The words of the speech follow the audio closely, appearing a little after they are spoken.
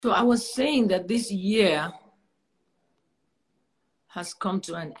So I was saying that this year has come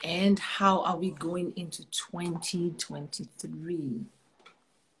to an end. How are we going into 2023?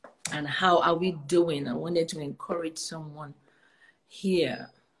 And how are we doing? I wanted to encourage someone here.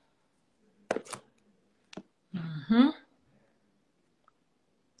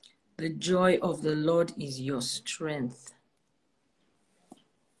 The joy of the Lord is your strength.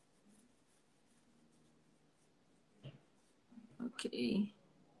 Okay.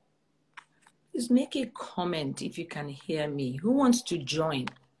 Please make a comment if you can hear me. Who wants to join?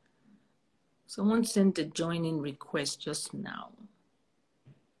 Someone sent a joining request just now.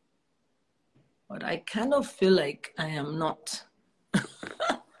 But I kind of feel like I am not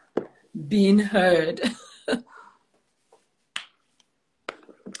being heard.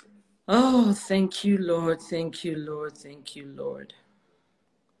 Oh, thank you, Lord. Thank you, Lord. Thank you, Lord.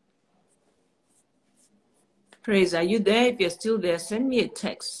 Praise, are you there? If you're still there, send me a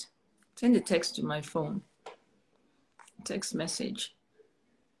text. Send a text to my phone. Text message.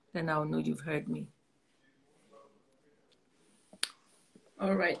 Then I'll know you've heard me.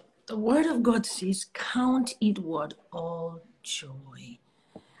 All right. The word of God says, count it what? All joy.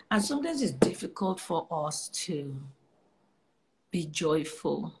 And sometimes it's difficult for us to be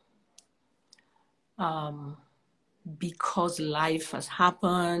joyful because life has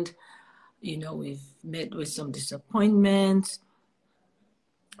happened. You know, we've met with some disappointments.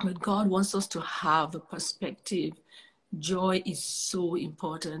 But God wants us to have a perspective. Joy is so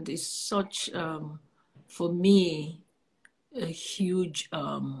important. It's such, for me, a huge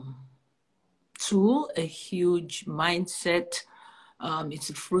tool, a huge mindset.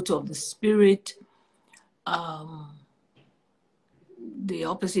 It's a fruit of the Spirit. The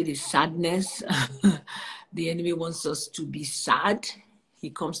opposite is sadness. The enemy wants us to be sad.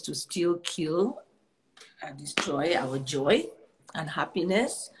 He comes to steal, kill, and destroy our joy and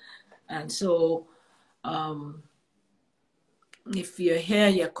happiness. And so if you're here,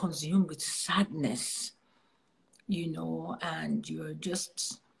 you're consumed with sadness, you know, and you're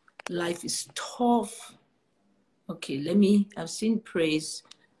just, life is tough. Okay, I've seen praise.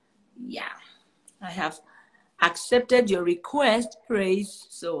 Yeah, I have accepted your request, praise.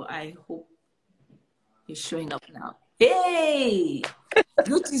 So I hope you're showing up now. Hey,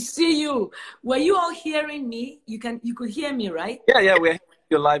 good to see you. Were you all hearing me? You could hear me, right? Yeah, we're hearing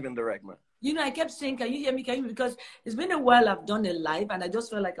you live and direct, man. You know, I kept saying, can you hear me? Can you? Because it's been a while I've done a live and I just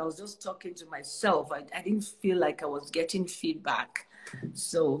felt like I was just talking to myself. I didn't feel like I was getting feedback.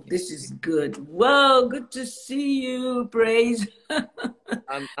 So this is good. Whoa, good to see you, praise.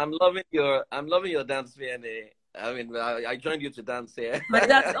 I'm loving your dance, VNA. I mean, I joined you to dance here. But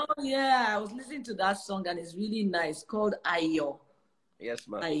that's, oh yeah, I was listening to that song and it's really nice, called Ayo. Yes,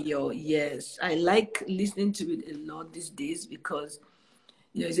 ma'am. Ayo, yes. I like listening to it a lot these days because,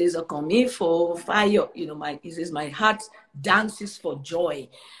 you know, it says, "Okomi for fire." You know, it says, "My heart dances for joy."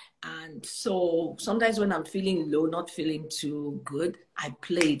 And so sometimes when I'm feeling low, not feeling too good, I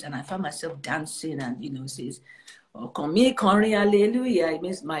play it and I find myself dancing and, you know, it says, "Okomi kori hallelujah." It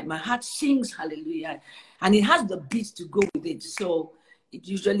means my heart sings hallelujah. And it has the beats to go with it. So it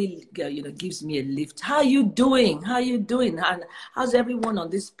usually, you know, gives me a lift. How are you doing? How are you doing? And how's everyone on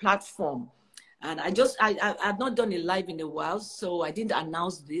this platform? And I've not done a live in a while, so I didn't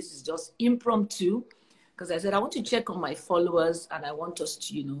announce this. It's just impromptu because I said I want to check on my followers and I want us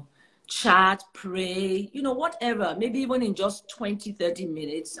to, you know, chat, pray, you know, whatever, maybe even in just 20, 30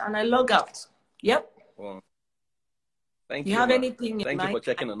 minutes and I log out. Yep. Well, thank you. You have anything in mind? Thank you for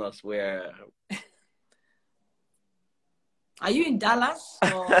checking on us. Are you in Dallas?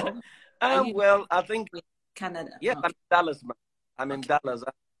 Or well, I think Canada. Yeah, Okay. I'm in Dallas, man. I'm in Dallas,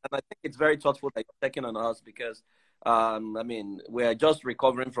 and I think it's very thoughtful that you're checking on us because, I mean, we're just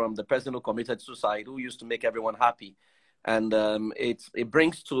recovering from the person who committed suicide, who used to make everyone happy, and it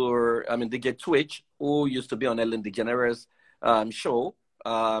brings to, I mean, DJ Twitch, who used to be on Ellen DeGeneres' show,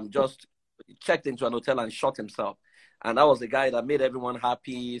 just checked into an hotel and shot himself. And that was the guy that made everyone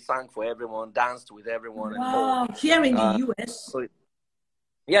happy, sang for everyone, danced with everyone. Wow, here in the US? So,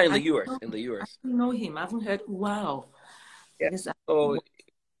 yeah, in the US. In the US. I don't know him. I haven't heard. Wow. Yeah. So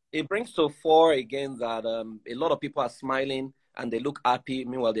it brings to fore again that a lot of people are smiling and they look happy.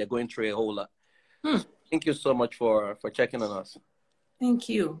 Meanwhile, they're going through a whole lot. So thank you so much for checking on us. Thank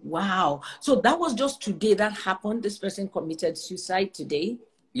you. Wow. So that was just today that happened. This person committed suicide today?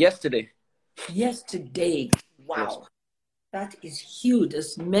 Yesterday. Wow. Yes. That is huge.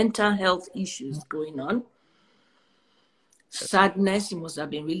 There's mental health issues going on. Sadness. He must have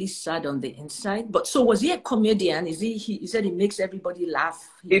been really sad on the inside. But so was he a comedian? He said he makes everybody laugh.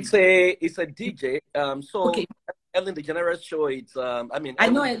 It's a DJ. So okay. Ellen DeGeneres show. It's I mean, I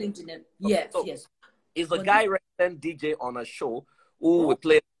know Ellen. Ellen DeGeneres. Yes, So yes. is a But guy resident DJ on a show who will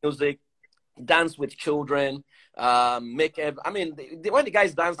play music, dance with children, I mean, when the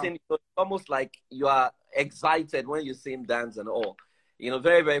guy's dancing, it's almost like you are excited when you see him dance and all. You know,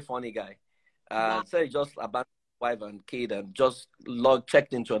 very, very funny guy. wow. So he just abandoned his wife and kid and just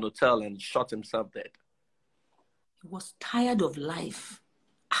checked into an hotel and shot himself dead. He was tired of life.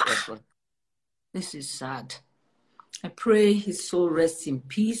 Yes, right. This is sad. I pray his soul rests in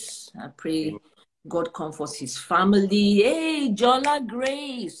peace. I pray God comforts his family. Hey, Jola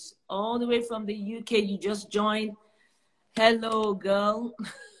Grace, all the way from the UK. You just joined. Hello, girl,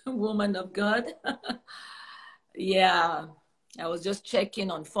 woman of God. Yeah, I was just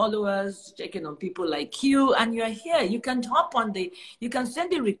checking on followers, checking on people like you, and you're here. You can hop on you can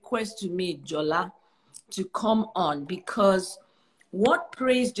send a request to me, Jola, to come on, because what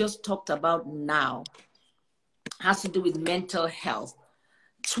Praise just talked about now has to do with mental health.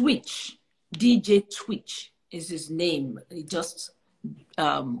 Twitch, DJ Twitch is his name. He just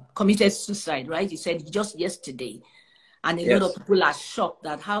committed suicide, right? He said just yesterday. And a lot of people are shocked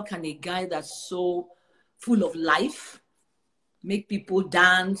that how can a guy that's so full of life make people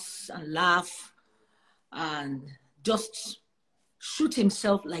dance and laugh and just shoot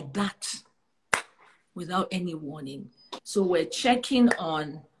himself like that without any warning. So we're checking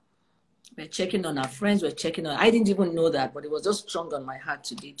on our friends, I didn't even know that, but it was just strong on my heart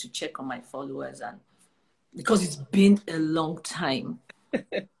today to check on my followers, and because it's been a long time.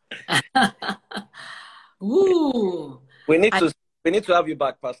 Ooh. We need to have you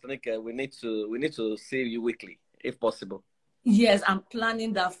back, Pastor Nika. We need to see you weekly, if possible. Yes, I'm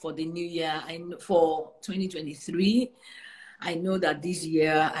planning that for the new year. For 2023. I know that this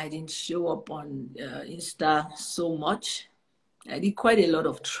year I didn't show up on Insta so much. I did quite a lot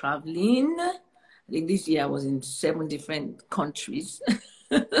of traveling. I think this year I was in 7 different countries.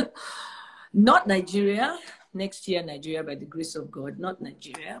 Not Nigeria. Next year, Nigeria, by the grace of God. Not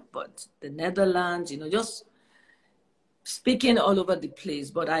Nigeria, but the Netherlands, just speaking all over the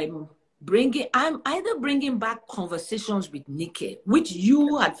place. But I'm either bringing back Conversations with Nike, which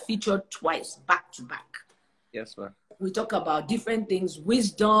you had featured twice, back to back. Yes, ma'am. We talk about different things,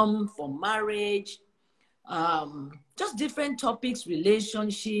 wisdom for marriage, just different topics,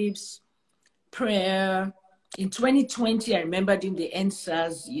 relationships, prayer. In 2020, I remember during the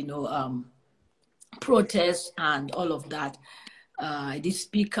NSAS, protests and all of that. I did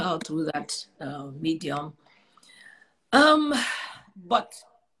speak out through that medium. But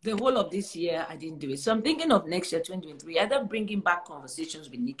the whole of this year, I didn't do it. So I'm thinking of next year, 2023, either bringing back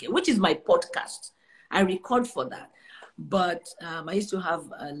Conversations with Nike, which is my podcast. I record for that. But I used to have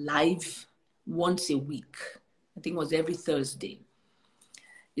a live once a week. I think it was every Thursday.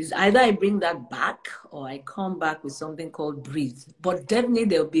 Is either I bring that back or I come back with something called Breathe. But definitely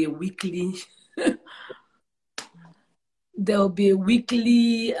there'll be a weekly,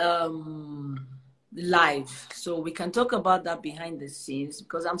 live. So we can talk about that behind the scenes,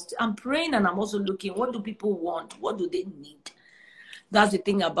 because I'm praying, and I'm also looking, what do people want? What do they need? That's the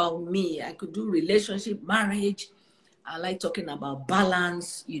thing about me. I could do relationship, marriage. I like talking about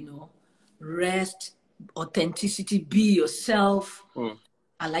balance, rest, authenticity, be yourself.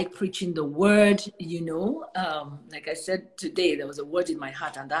 I like preaching the word, like I said today, there was a word in my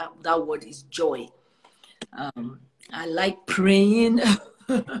heart, and that word is joy. I like praying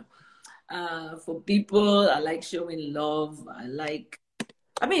for people. I like showing love.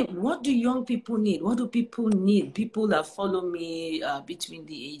 What do young people need? What do people need? People that follow me between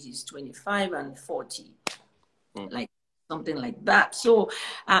the ages 25 and 40, like something like that. So,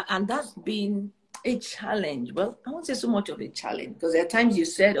 and that's been a challenge. Well, I won't say so much of a challenge, because there are times you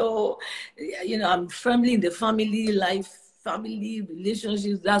said, I'm firmly in the family life, family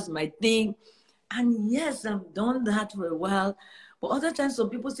relationships, that's my thing. And yes, I've done that for a while. But other times some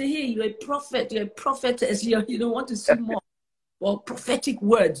people say, hey, you're a prophet, you're a prophetess, you don't want to see more. Well, prophetic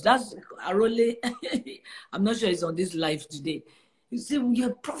words, that's Arole. I'm not sure it's on this live today. You say,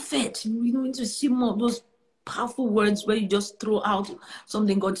 you're a prophet, you want to see more of those powerful words where you just throw out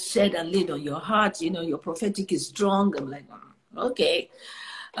something God said and laid on your heart. Your prophetic is strong. I'm like, okay.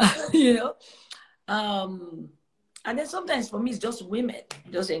 And then sometimes for me, it's just women,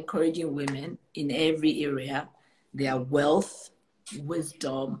 just encouraging women in every area, their wealth,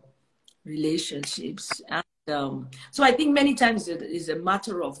 wisdom, relationships. And so I think many times it is a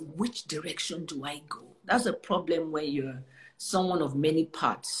matter of which direction do I go? That's a problem when you're someone of many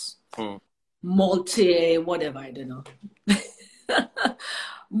parts. Whatever, I don't know.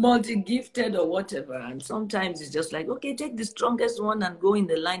 Multi-gifted or whatever. And sometimes it's just like, okay, take the strongest one and go in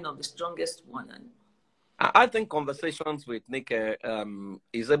the line of the strongest one. I think conversations with Nick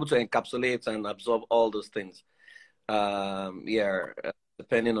is able to encapsulate and absorb all those things. Yeah,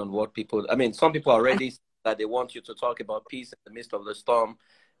 depending on what people. I mean, some people already that they want you to talk about peace in the midst of the storm.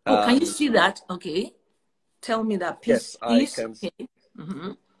 Oh, can you see that? Okay, tell me that peace. Yes, Peace. I can. Okay.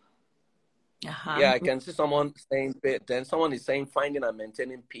 Mm-hmm. Yeah, I can see someone saying. Then someone is saying finding and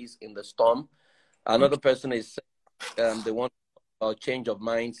maintaining peace in the storm. Another person is they want a change of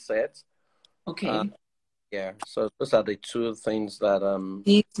mindset. Okay. Yeah, so those are the two things that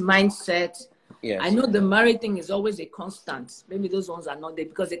Peace, mindset. yes. I know the married thing is always a constant. Maybe those ones are not there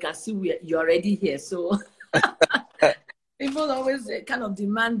because they can see you're already here. So people always kind of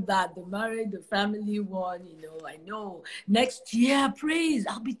demand that the married, the family one. You know, I know next year, praise,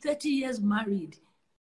 I'll be 30 years married.